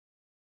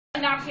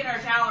napkin or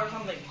a towel or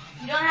something.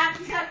 You don't have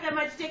to suck that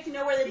much dick to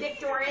know where the dick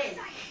door is.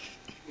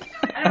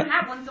 I don't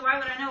have one, so why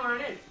would I know where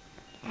it is?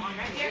 Come on,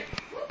 right here.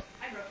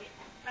 I broke it.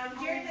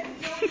 Jared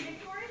doesn't know where the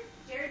dick door is?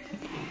 Jared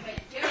doesn't. Wait,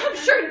 Jared I'm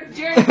sure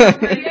Jared knows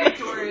where the dick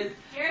door is.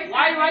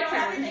 Why do I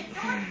tell him?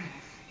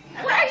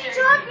 What are you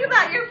talking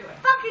about? You're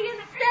fucking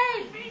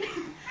insane.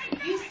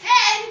 You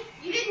said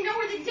you didn't know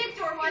where the dick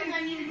door was and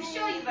I needed to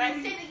show you, but I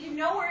said that you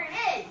know where it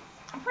is.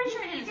 I'm pretty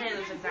sure I didn't say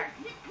those exact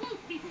words.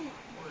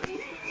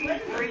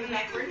 Were you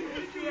backward? I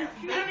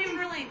don't even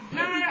really.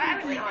 No, I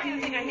don't even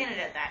think I hinted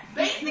at that.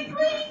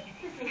 Basically,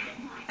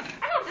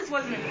 I thought this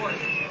wasn't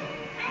important.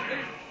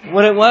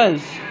 What it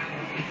was?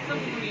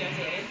 Something we did.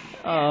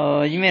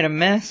 Oh, you made a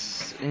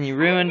mess and you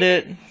ruined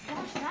it.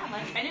 Splashed that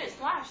much. I knew it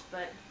splashed,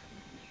 but.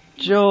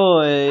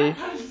 Joy.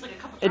 That was just like a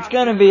couple It's drops.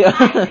 gonna be.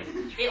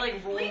 It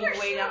like rolled way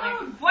down there.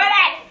 What?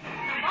 I'm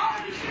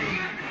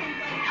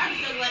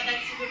so glad that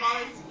stupid ball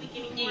isn't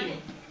squeaking anymore.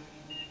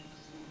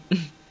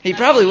 He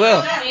probably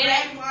will. That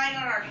red line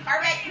on our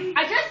carpet.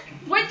 I just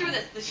went through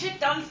this. The shit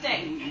doesn't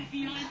stay. I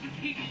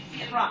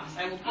promise.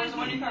 I will pour some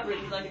on your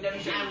carpet like it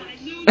doesn't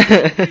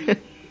stay.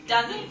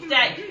 Doesn't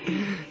stay.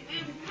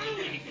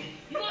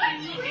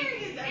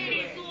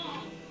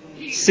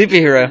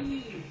 Superhero.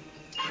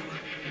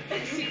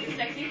 Super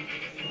sexy.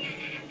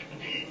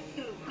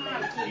 I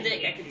have a cool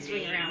dick. I can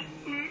swing around.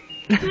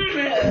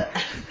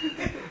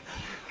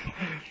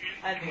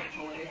 I think it's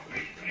hilarious.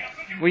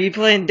 Were you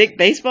playing dick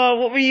baseball?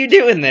 What were you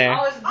doing there?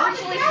 I was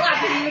virtually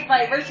slapping you with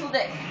my virtual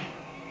dick.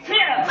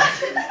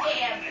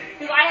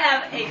 Because I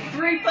have a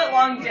 3-foot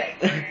long dick.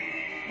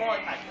 More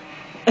like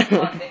 5 foot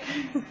long dick.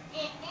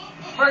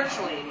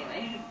 Virtually,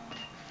 anyway.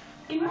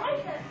 In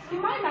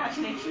my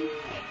imagination. I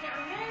can't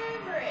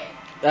remember it.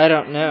 I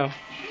don't know. I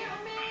can't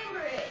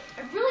remember it. I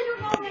really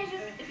don't know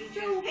if it's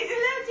true. It's a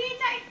little teeny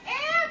tiny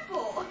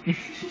apple.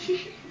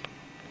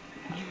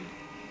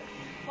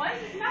 Why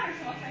does this matter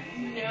so much?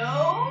 No,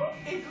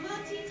 it's a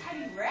little teeny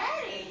tiny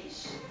radish.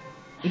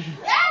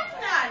 That's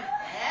not an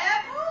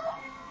apple.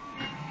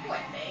 What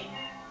thing?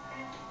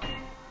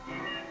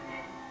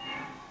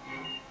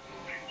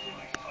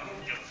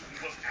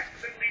 Was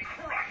accidentally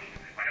crushed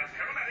by a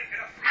paramedic in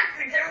a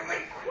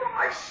Accidentally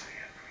crushed.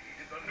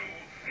 the new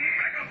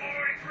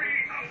Megaboy 3000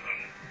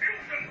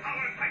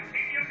 fusion-powered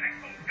titanium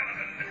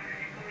exoskeleton.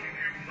 It will give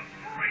you the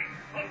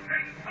strength of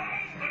 10,000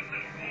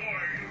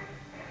 boys.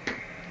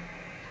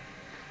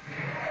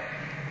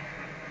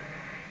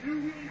 You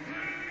will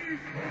pay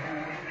for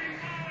ruining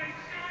my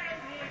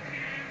childhood,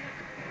 kid.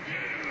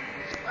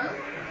 Well,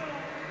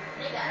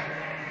 they got it.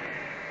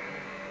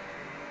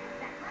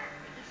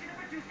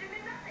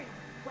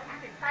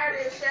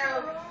 Tired of the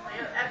show. My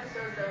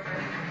episode's over.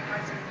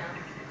 Watch it now.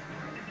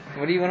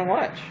 What do you want to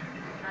watch?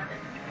 Nothing.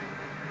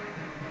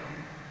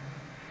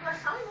 Gosh,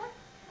 tell me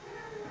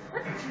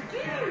what did you do?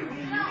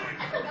 No,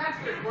 I forgot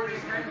to record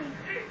this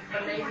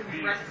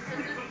amazing breast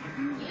scissors.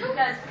 You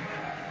guys,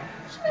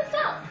 she missed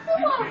out. It was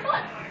a lot of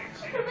fun.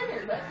 She could have been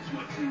here, but she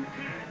was too.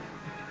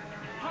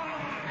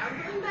 I'm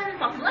doing better.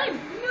 Fuck lame.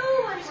 No,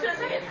 I'm just gonna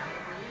say it.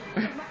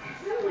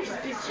 She's a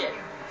piece of shit.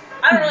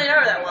 I don't really know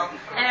her that well,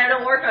 and I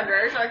don't work under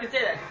her, so I can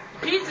say that.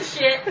 Piece of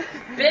shit,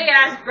 big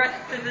ass breast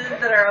scissors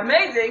that are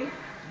amazing.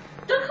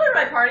 Don't come to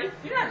my party.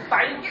 You're not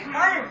invited. Get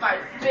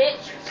uninvited,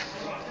 bitch.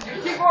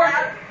 You're too bored.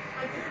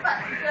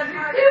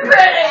 You're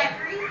pretty.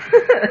 We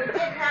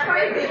didn't have a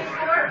baby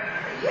before.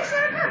 You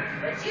should have come,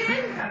 but you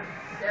didn't come.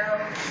 So,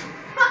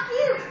 fuck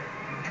you.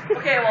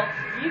 Okay, well,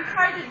 do you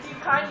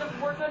kind of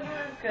work under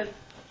her? Because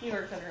he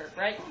works under her,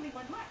 right?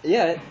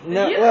 Yeah,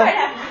 no, You well, might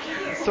have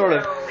to. sort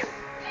of.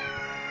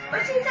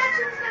 But she said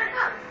she was gonna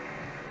come.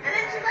 And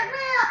then she's like,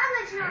 well, I'll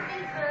let you know on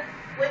Facebook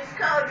which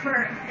code for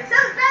if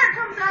something better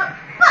comes up,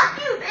 fuck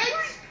you,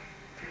 bitch!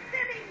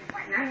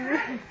 That's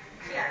right.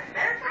 She got a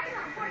better fucking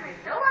on Fortnite.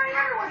 Nobody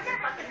ever wants to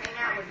fucking hang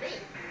out with me.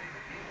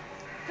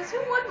 Because who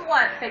wouldn't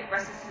want fake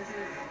breast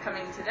scissors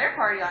coming to their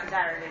party on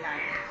Saturday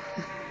night?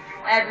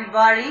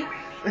 Everybody.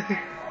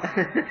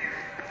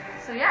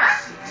 So yeah,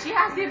 she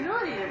has the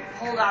ability to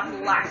hold out to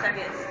the last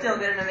second and still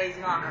get an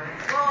amazing offer.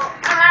 Well, I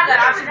don't have that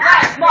option. I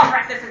have small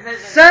breast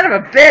scissors. Son of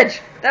a bitch!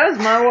 That was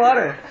my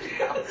water.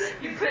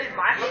 You put it in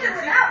my even fucking seat.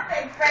 without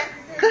fake breasts,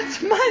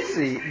 That's my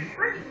seat.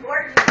 pretty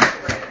gorgeous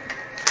anyway.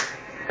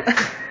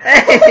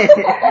 Hey!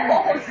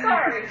 Oh,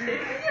 sorry. I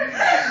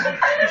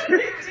didn't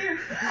mean to.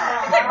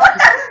 What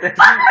the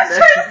fuck was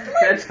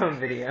That's on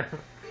video.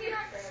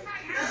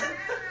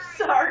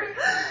 Sorry.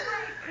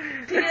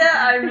 Tia,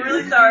 I'm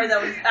really sorry.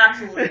 That was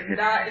absolutely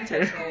not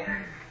intentional.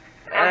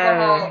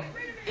 Alcohol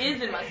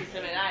is in my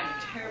system, and I'm a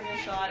terrible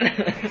shot and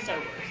I'm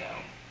sober, so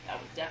that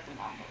was definitely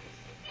not purpose.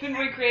 Couldn't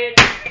recreate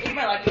it. It's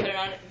my life to put it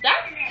on.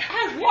 That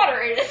has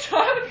water in it, so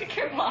I would be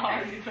careful how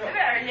hard you throw I it.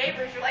 bet our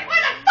neighbors are like, what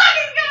the fuck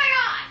is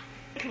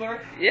going on?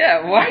 Or-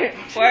 Yeah, why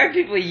are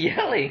people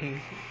yelling?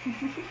 I'm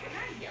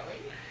not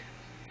yelling.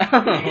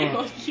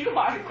 Oh, You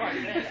are quite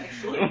a bit,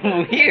 actually.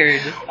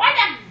 weird. Why the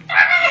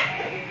fuck?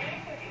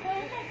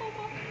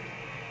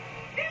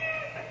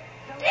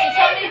 So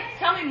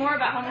tell me more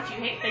about how much you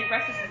hate fake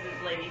breast scissors,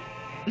 lady.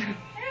 I don't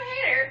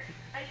hate her.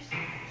 I just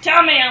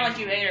Tell me how much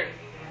you hate her.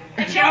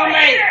 I Tell don't me.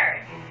 hate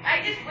her.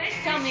 I just wish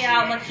Tell that me she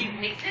how would much you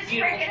hate just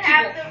beautiful freaking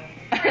have people.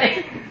 the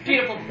freaking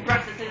Beautiful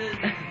breasts.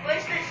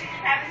 wish that she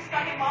just have this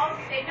fucking balls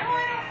to say, no,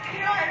 I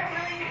don't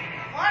really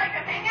want to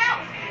come hang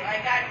out with you. I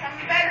got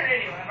something better to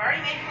do. I've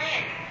already made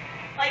plans.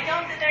 Like,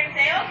 don't sit there and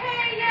say,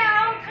 okay,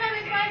 yeah, I'll come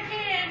if I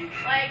can.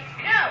 Like,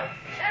 no,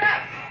 shut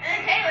up.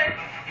 And then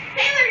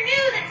Taylor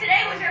knew that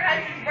today was her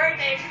husband's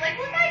birthday, and she's like,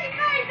 well, if I can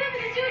find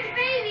something to do with the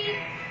baby,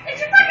 it's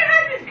your fucking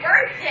husband's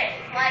birthday.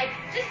 Like,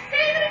 just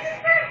say that it's his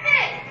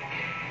birthday.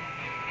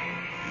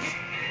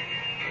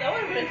 That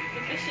would have been a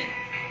sufficient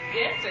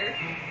answer.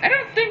 I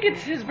don't think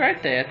it's his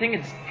birthday. I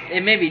think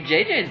it may be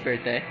JJ's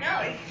birthday.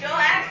 No, it's Joe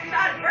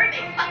Astronaut's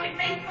birthday. Fucking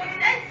Facebook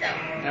said so.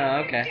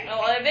 Oh, okay. Oh,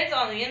 well, if it's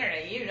on the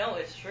internet, you know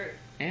it's true.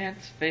 Yeah,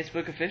 it's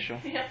Facebook official.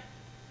 Yeah.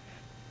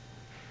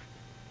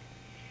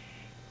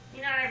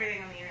 You know, not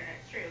everything on the internet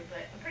is true, but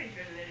I'm pretty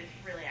sure that